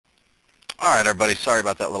All right, everybody, sorry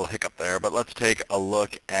about that little hiccup there, but let's take a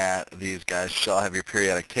look at these guys. You shall have your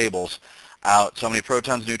periodic tables out. So many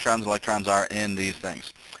protons, neutrons, electrons are in these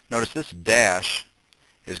things. Notice this dash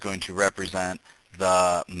is going to represent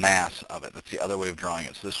the mass of it. That's the other way of drawing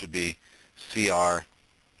it. So this would be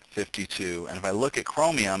Cr52. And if I look at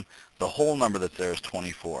chromium, the whole number that's there is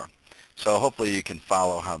 24. So hopefully you can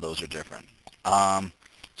follow how those are different.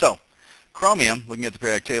 So chromium, looking at the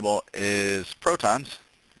periodic table, is protons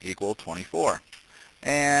equal 24.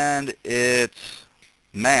 And its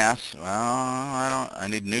mass, well, I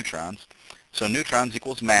need neutrons. So neutrons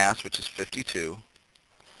equals mass, which is 52,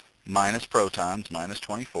 minus protons, minus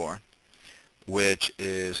 24, which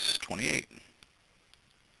is 28.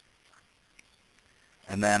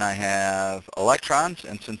 And then I have electrons,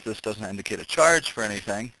 and since this doesn't indicate a charge for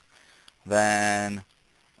anything, then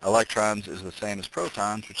electrons is the same as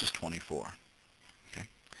protons, which is 24. Okay.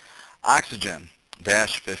 Oxygen,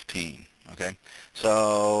 dash 15. Okay,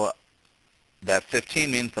 so that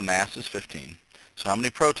 15 means the mass is 15. So how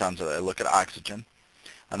many protons are there? I look at oxygen.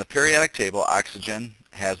 On the periodic table, oxygen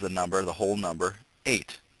has the number, the whole number,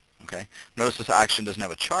 8. Okay, notice this oxygen doesn't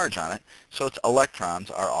have a charge on it, so its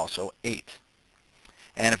electrons are also 8.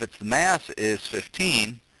 And if its mass is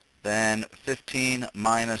 15, then 15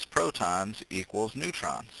 minus protons equals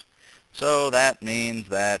neutrons. So that means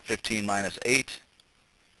that 15 minus 8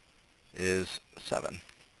 is 7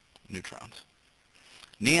 neutrons.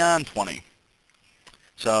 Neon, 20.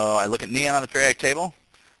 So I look at neon on the periodic table,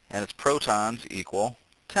 and its protons equal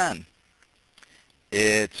 10.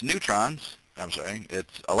 Its neutrons,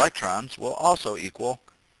 its electrons will also equal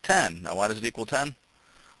 10. Now why does it equal 10?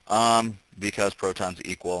 Because protons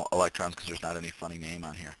equal electrons, because there's not any funny name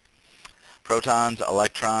on here. Protons,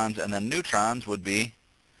 electrons, and then neutrons would be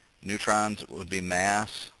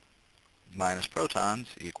mass minus protons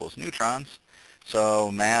equals neutrons. So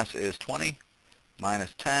mass is 20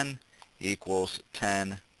 minus 10 equals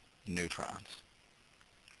 10 neutrons.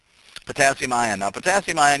 Potassium ion. Now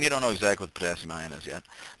potassium ion, you don't know exactly what potassium ion is yet,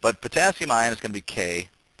 but potassium ion is going to be K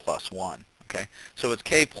plus 1. Okay, so it's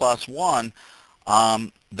K plus 1.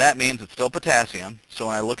 That means it's still potassium. So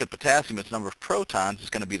when I look at potassium, its number of protons is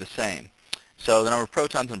going to be the same. So the number of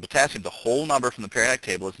protons in potassium, the whole number from the periodic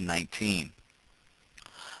table, is 19.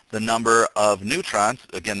 The number of neutrons,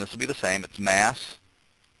 again, this will be the same. It's mass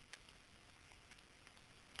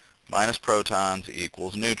minus protons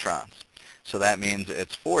equals neutrons. So that means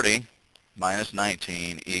it's 40 minus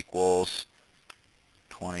 19 equals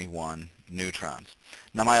 21 neutrons.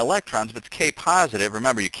 Now my electrons, if it's K positive,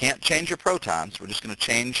 remember you can't change your protons. We're just going to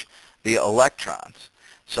change the electrons.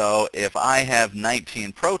 So if I have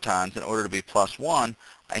 19 protons, in order to be plus 1,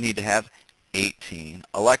 I need to have 18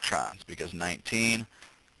 electrons, because 19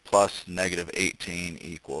 plus negative 18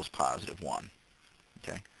 equals positive 1.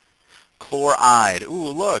 Okay. Chloride. Ooh,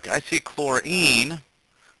 look, I see chlorine,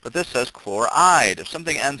 but this says chloride. If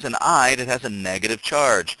something ends in "ide," it has a negative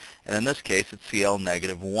charge. And in this case, it's Cl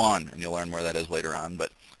negative 1. And you'll learn where that is later on,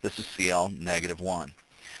 but this is Cl negative 1.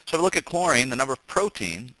 So if we look at chlorine, the number of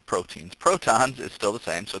protons is still the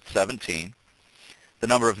same, so it's 17. The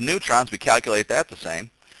number of neutrons, we calculate that the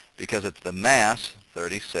same, because it's the mass,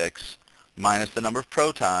 36, minus the number of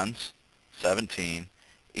protons, 17,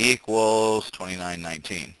 equals 29,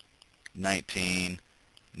 19. 19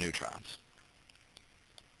 neutrons.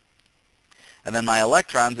 And then my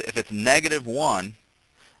electrons, if it's negative 1,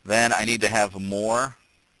 then I need to have more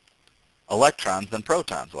electrons than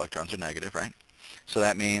protons. Electrons are negative, right? So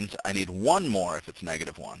that means I need one more if it's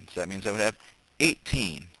negative 1. So that means I would have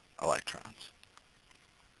 18 electrons.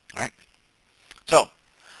 All right? So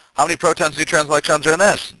how many protons, neutrons, electrons are in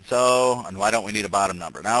this? So, and why don't we need a bottom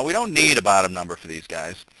number? Now, we don't need a bottom number for these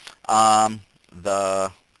guys.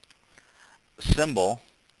 The symbol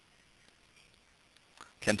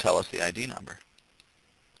can tell us the ID number.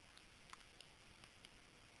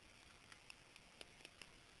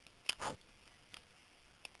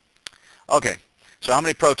 Okay, so how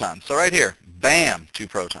many protons? So right here, bam, 2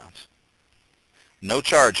 protons. No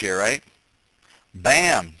charge here, right?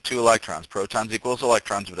 Bam, 2 electrons. Protons equals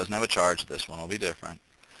electrons. If it doesn't have a charge, this one will be different.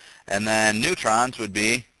 And then neutrons would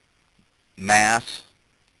be mass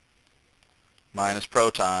minus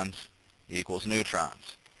protons equals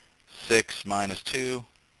neutrons. 6 minus 2,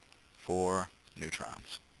 4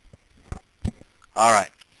 neutrons. All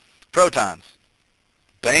right, protons.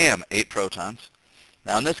 Bam, 8 protons.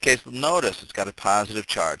 Now in this case, notice it's got a positive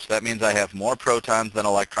charge. That means I have more protons than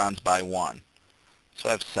electrons by 1. So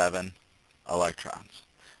I have 7 electrons.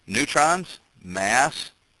 Neutrons,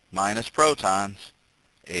 mass minus protons,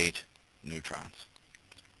 8 neutrons.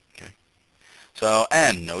 Okay. So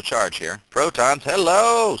N, no charge here. Protons,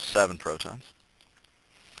 hello, 7 protons.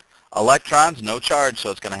 Electrons, no charge, so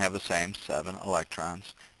it's going to have the same, 7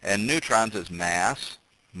 electrons. And neutrons is mass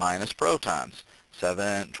minus protons.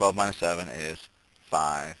 12 minus 7 is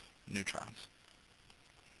 5 neutrons.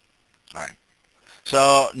 All right.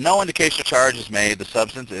 So no indication of charge is made. The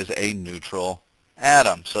substance is a neutral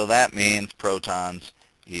atom. So that means protons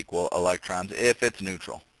equal electrons if it's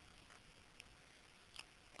neutral.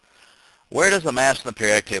 Where does the mass in the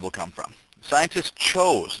periodic table come from? Scientists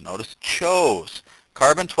chose, notice chose,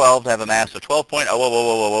 carbon-12 to have a mass of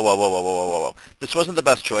 12.0. This wasn't the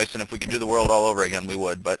best choice, and if we could do the world all over again, we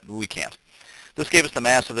would, but we can't. This gave us the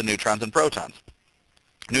mass of the neutrons and protons.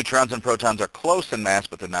 Neutrons and protons are close in mass,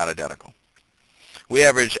 but they're not identical. We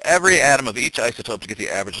average every atom of each isotope to get the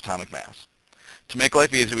average atomic mass. To make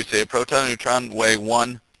life easy, we say a proton and neutron weigh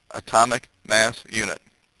 1 atomic mass unit,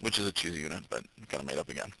 which is a cheesy unit, but kind of made up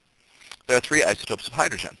again. There are 3 isotopes of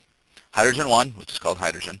hydrogen. Hydrogen 1, which is called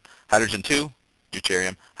hydrogen. Hydrogen 2,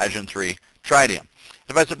 deuterium. Hydrogen 3, tritium.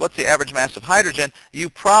 If I said, what's the average mass of hydrogen, you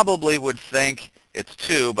probably would think it's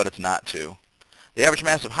 2, but it's not 2. The average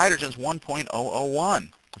mass of hydrogen is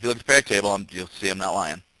 1.001. If you look at the periodic table, you'll see I'm not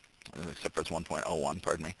lying, except for it's 1.01,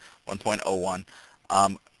 pardon me, 1.01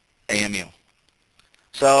 AMU.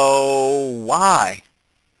 So why?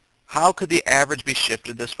 How could the average be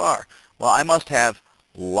shifted this far? Well, I must have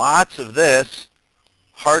lots of this,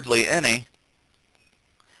 hardly any,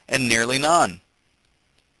 and nearly none.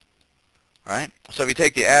 Right? So if you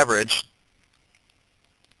take the average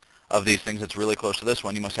of these things that's really close to this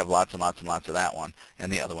one, you must have lots and lots and lots of that one,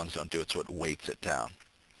 and the other ones don't do it, so it weights it down.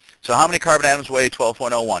 So how many carbon atoms weigh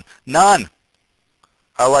 12.01? None.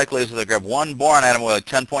 How likely is it to grab one boron atom with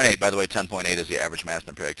 10.8? By the way, 10.8 is the average mass in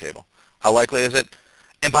the periodic table. How likely is it?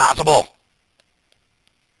 Impossible.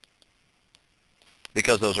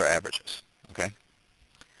 Because those are averages. Okay.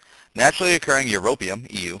 Naturally occurring europium,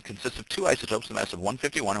 EU, consists of 2 isotopes, the mass of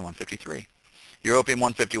 151 and 153.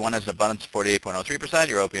 Europium-151 has an abundance of 48.03%.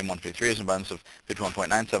 Europium-153 has an abundance of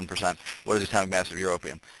 51.97%. What is the atomic mass of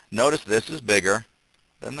europium? Notice this is bigger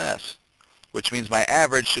than this, which means my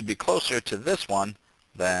average should be closer to this one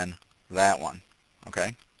than that one.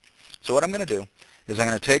 Okay? So what I'm going to do is I'm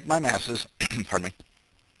going to take my masses, pardon me,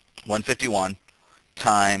 151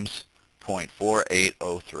 times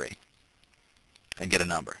 0.4803 and get a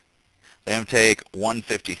number. Then I'm going to take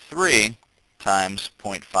 153 times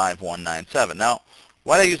 0.5197. Now,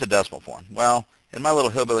 why do I use a decimal form? Well, in my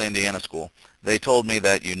little hillbilly Indiana school, they told me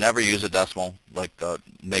that you never use a decimal, like the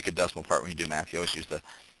make a decimal part when you do math. You always use the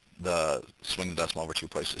swing the decimal over 2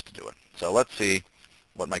 places to do it. So let's see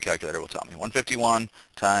what my calculator will tell me. 151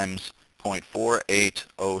 times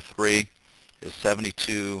 0.4803 is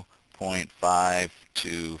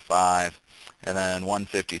 72.525, and then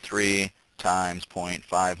 153 times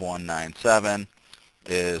 0.5197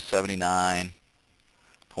 is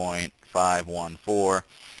 79.514.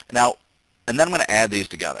 Now, and then I'm going to add these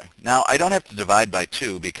together. Now, I don't have to divide by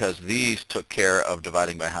 2 because these took care of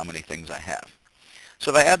dividing by how many things I have. So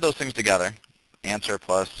if I add those things together, answer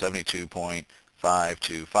plus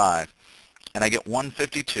 72.525, and I get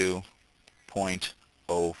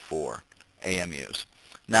 152.04 AMUs.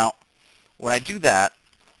 Now, when I do that,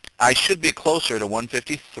 I should be closer to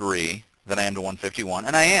 153 than I am to 151,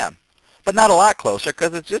 and I am. But not a lot closer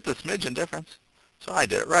because it's just a smidgen difference. So I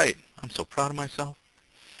did it right. I'm so proud of myself.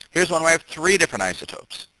 Here's one where I have 3 different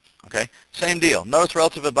isotopes. Okay, same deal. Notice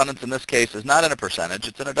relative abundance in this case is not in a percentage,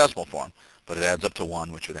 it's in a decimal form, but it adds up to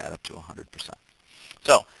 1, which would add up to 100%.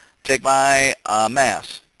 So take my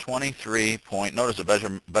mass, 23 point, notice a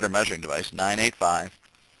better measuring device, 985,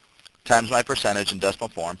 times my percentage in decimal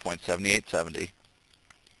form, 0.7870,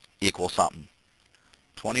 equals something.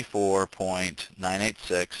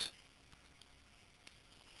 24.986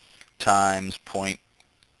 times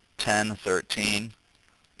 0.1013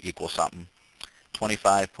 equals something.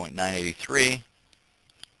 25.983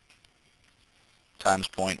 times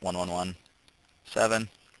 0.1117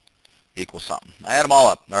 equals something. I add them all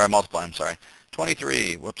up, or I multiply them, sorry.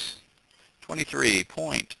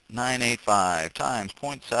 23.985 times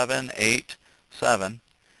 0.787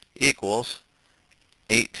 equals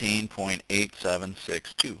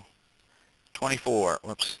 18.8762.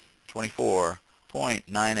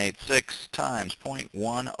 24.986 times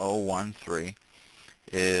 0.1013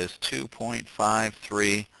 is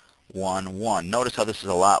 2.5311. Notice how this is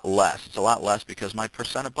a lot less. It's a lot less because my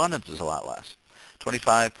percent abundance is a lot less.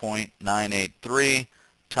 25.983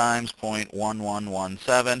 times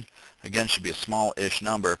 0.1117, again, should be a small-ish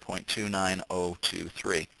number,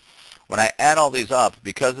 0.29023. When I add all these up,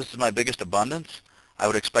 because this is my biggest abundance, I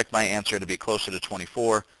would expect my answer to be closer to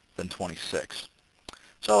 24 than 26.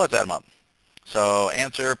 So let's add them up. So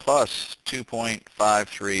answer plus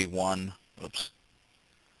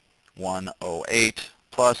 2.531108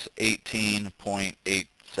 plus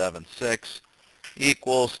 18.876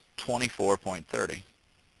 equals 24.30.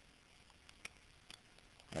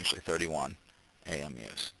 Actually 31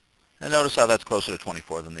 AMUs. And notice how that's closer to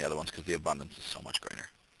 24 than the other ones because the abundance is so much greater.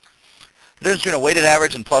 The difference between a weighted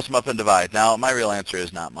average and plus them up and divide. Now, my real answer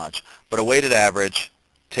is not much, but a weighted average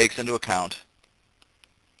takes into account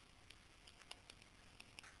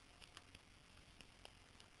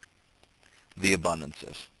the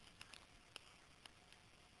abundances.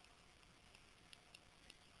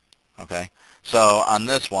 Okay? So on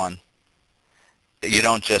this one, you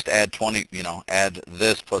don't just add 20, add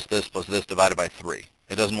this plus this divided by 3.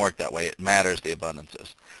 It doesn't work that way. It matters the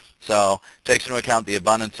abundances. So takes into account the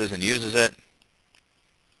abundances and uses it.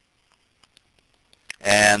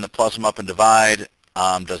 And the plus them up and divide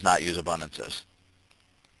does not use abundances.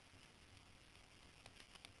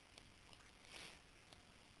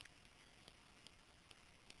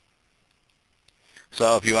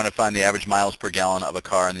 So if you want to find the average miles per gallon of a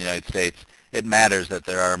car in the United States, it matters that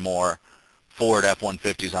there are more Ford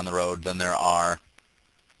F-150s on the road than there are,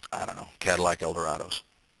 I don't know, Cadillac Eldorados.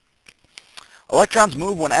 Electrons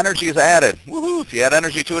move when energy is added. Woohoo! If you add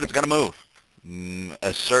energy to it, it's going to move.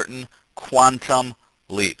 A certain quantum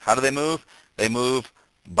leap. How do they move? They move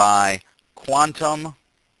by quantum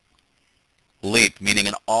leap, meaning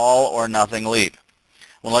an all or nothing leap.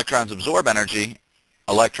 When electrons absorb energy,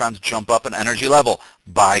 electrons jump up an energy level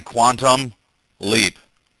by quantum leap,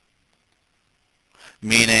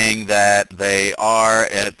 meaning that they are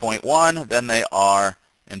at point 1, then they are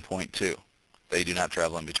in point 2. They do not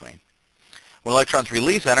travel in between. When electrons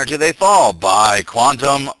release energy, they fall by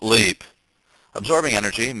quantum leap. Absorbing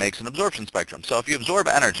energy makes an absorption spectrum. So if you absorb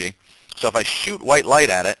energy, so if I shoot white light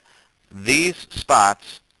at it, these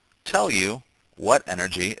spots tell you what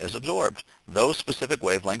energy is absorbed. Those specific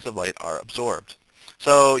wavelengths of light are absorbed.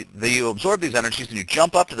 So you absorb these energies and you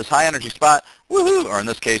jump up to this high energy spot, woohoo, or in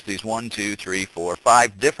this case these 1, 2, 3, 4,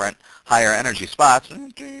 5 different higher energy spots,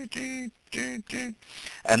 and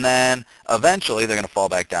then eventually they're going to fall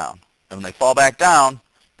back down. And when they fall back down,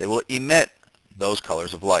 they will emit those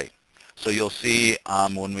colors of light. So you'll see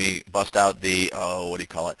when we bust out the,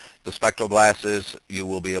 the spectral glasses, you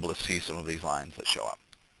will be able to see some of these lines that show up.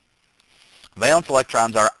 Valence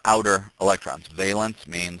electrons are outer electrons. Valence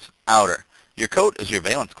means outer. Your coat is your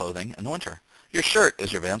valence clothing in the winter. Your shirt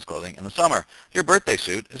is your valence clothing in the summer. Your birthday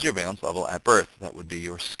suit is your valence level at birth. That would be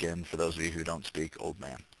your skin for those of you who don't speak old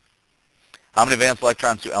man. How many valence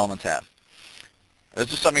electrons do elements have?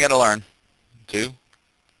 This is something you got to learn. 2,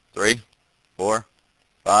 3, 4,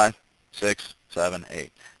 5, 6, 7,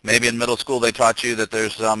 8. Maybe in middle school they taught you that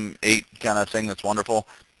there's some 8 kind of thing that's wonderful.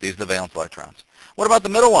 These are the valence electrons. What about the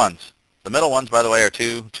middle ones? The middle ones, by the way, are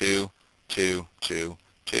 2, 2, 2, 2,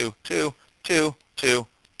 2, 2, 2, 2,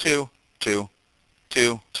 2, 2, 2,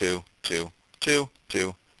 2, 2, 2, 2,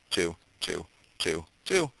 2, 2, 2, 2,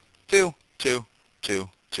 2, 2, 2,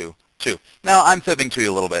 2, 2. Now, I'm fibbing to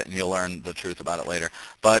you a little bit, and you'll learn the truth about it later.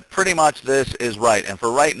 But pretty much this is right. And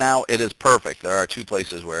for right now, it is perfect. There are 2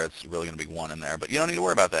 places where it's really going to be 1 in there. But you don't need to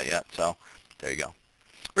worry about that yet. So there you go.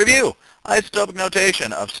 Review. Isotopic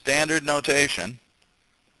notation of standard notation.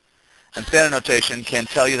 And standard notation can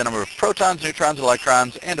tell you the number of protons, neutrons, and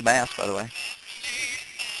electrons, and a mass, by the way.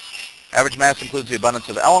 Average mass includes the abundance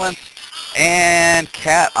of elements, and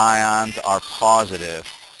cation are positive.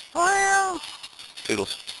 Well,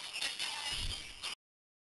 toodles.